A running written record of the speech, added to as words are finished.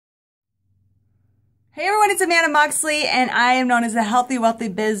Hey everyone, it's Amanda Moxley, and I am known as the Healthy Wealthy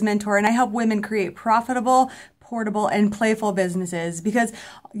Biz Mentor, and I help women create profitable, portable, and playful businesses because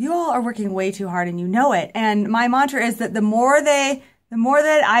you all are working way too hard and you know it. And my mantra is that the more that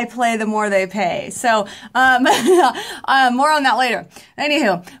I play, the more they pay. So, more on that later.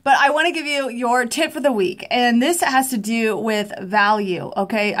 Anywho, but I want to give you your tip for the week. And this has to do with value.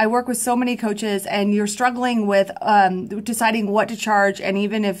 Okay. I work with so many coaches and you're struggling with, deciding what to charge. And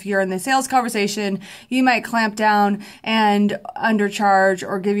even if you're in the sales conversation, you might clamp down and undercharge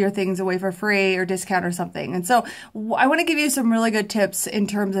or give your things away for free or discount or something. And so I want to give you some really good tips in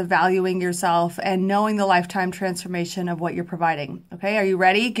terms of valuing yourself and knowing the lifetime transformation of what you're providing. Okay, are you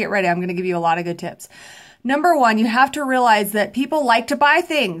ready? Get ready. I'm going to give you a lot of good tips. Number one, you have to realize that people like to buy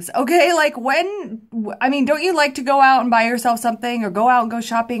things. Okay, like don't you like to go out and buy yourself something or go out and go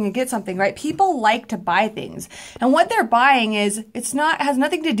shopping and get something, right? People like to buy things. And what they're buying has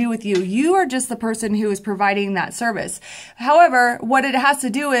nothing to do with you. You are just the person who is providing that service. However, what it has to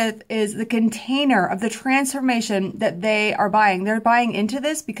do with is the container of the transformation that they are buying. They're buying into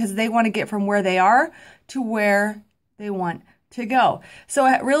this because they want to get from where they are to where they want to go. So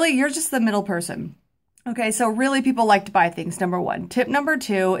really, you're just the middle person. Okay, so really people like to buy things, number one. Tip number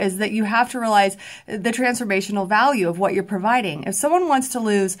two is that you have to realize the transformational value of what you're providing. If someone wants to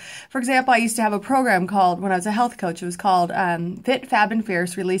lose, for example, I used to have a program called, when I was a health coach, it was called Fit, Fab, and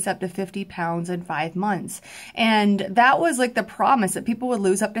Fierce, Release Up to 50 Pounds in 5 months. And that was like the promise that people would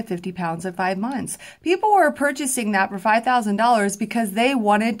lose up to 50 pounds in 5 months. People were purchasing that for $5,000 because they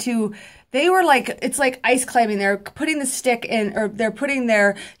wanted to. They were like, it's like ice climbing. They're putting the stick in, or they're putting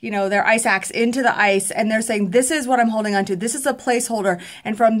their ice axe into the ice, and they're saying, this is what I'm holding on to. This is a placeholder.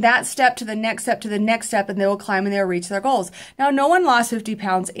 And from that step to the next step to the next step, and they will climb and they'll reach their goals. Now, no one lost 50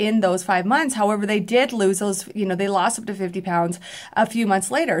 pounds in those 5 months. However, they did lose those, they lost up to 50 pounds a few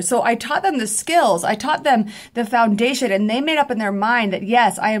months later. So I taught them the skills. I taught them the foundation, and they made up in their mind that,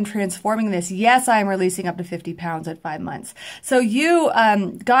 yes, I am transforming this. Yes, I am releasing up to 50 pounds in 5 months. So you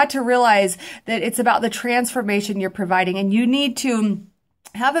got to realize that it's about the transformation you're providing, and you need to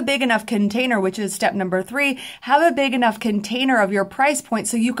have a big enough container, which is step number 3. Have a big enough container of your price point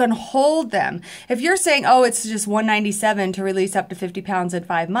so you can hold them. If you're saying, oh, it's just $197 to release up to 50 pounds in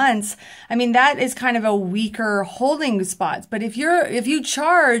 5 months, I mean, that is kind of a weaker holding spot. But if you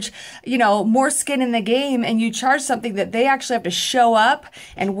charge, more skin in the game, and you charge something that they actually have to show up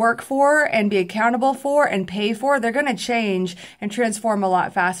and work for and be accountable for and pay for, they're going to change and transform a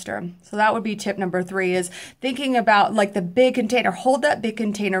lot faster. So that would be tip number 3, is thinking about like the big container. Hold that big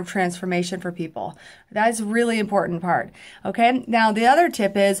container of transformation for people. That is a really important part. Okay. Now the other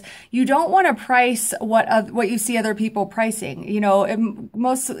tip is you don't want to price what you see other people pricing. In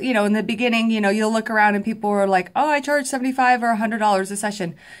the beginning, you'll look around and people are like, oh, I charge $75 or $100 a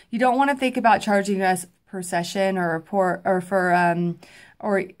session. You don't want to think about charging us per session or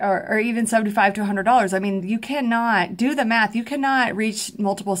even $75 to $100. I mean, you cannot do the math. You cannot reach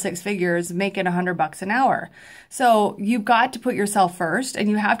multiple 6 figures making $100 an hour. So you've got to put yourself first, and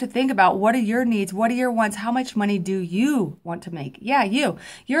you have to think about, what are your needs? What are your wants? How much money do you want to make? Yeah,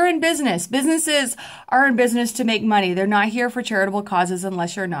 you're in business. Businesses are in business to make money. They're not here for charitable causes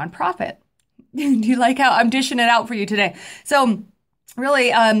unless you're a nonprofit. Do you like how I'm dishing it out for you today? So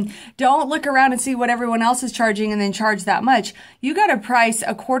really, don't look around and see what everyone else is charging and then charge that much. You got to price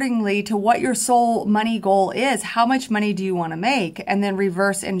accordingly to what your sole money goal is. How much money do you want to make? And then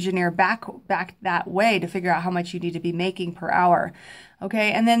reverse engineer back that way to figure out how much you need to be making per hour.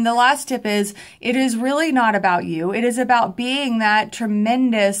 Okay. And then the last tip is, it is really not about you. It is about being that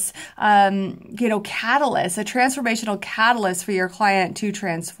tremendous, catalyst, a transformational catalyst for your client to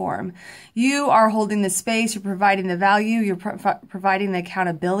transform. You are holding the space, you're providing the value, you're providing the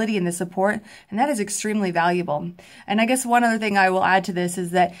accountability and the support, and that is extremely valuable. And I guess one other thing I will add to this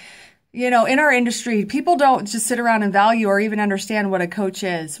is that, in our industry, people don't just sit around and value or even understand what a coach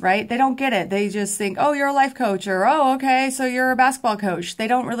is, right? They don't get it. They just think, oh, you're a life coach, or, oh, okay, so you're a basketball coach. They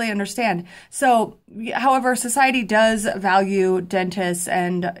don't really understand. So, however, society does value dentists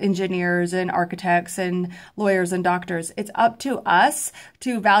and engineers and architects and lawyers and doctors. It's up to us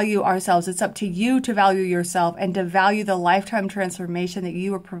to value ourselves. It's up to you to value yourself and to value the lifetime transformation that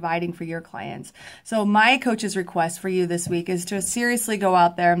you are providing for your clients. So my coach's request for you this week is to seriously go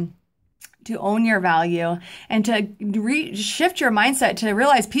out there, to own your value and to shift your mindset to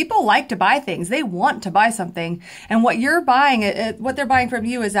realize people like to buy things. They want to buy something. And what you're buying, what they're buying from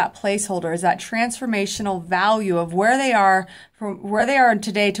you is that placeholder, is that transformational value of where they are, from where they are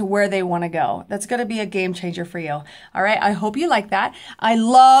today to where they want to go. That's going to be a game changer for you. All right. I hope you like that. I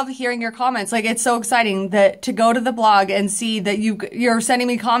love hearing your comments. Like, it's so exciting that to go to the blog and see that you're sending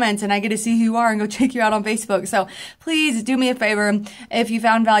me comments and I get to see who you are and go check you out on Facebook. So please do me a favor. If you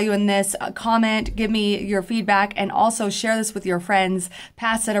found value in this, comment, give me your feedback, and also share this with your friends.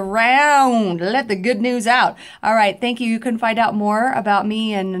 Pass it around. Let the good news out. All right. Thank you. You can find out more about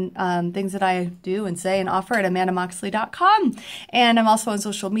me and things that I do and say and offer at amandamoxley.com. And I'm also on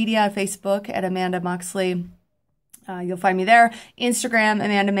social media, Facebook at Amanda Moxley. You'll find me there. Instagram,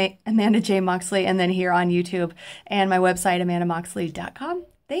 Amanda J. Moxley, and then here on YouTube, and my website, amandamoxley.com.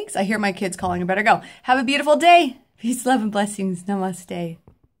 Thanks. I hear my kids calling. I better go. Have a beautiful day. Peace, love, and blessings. Namaste.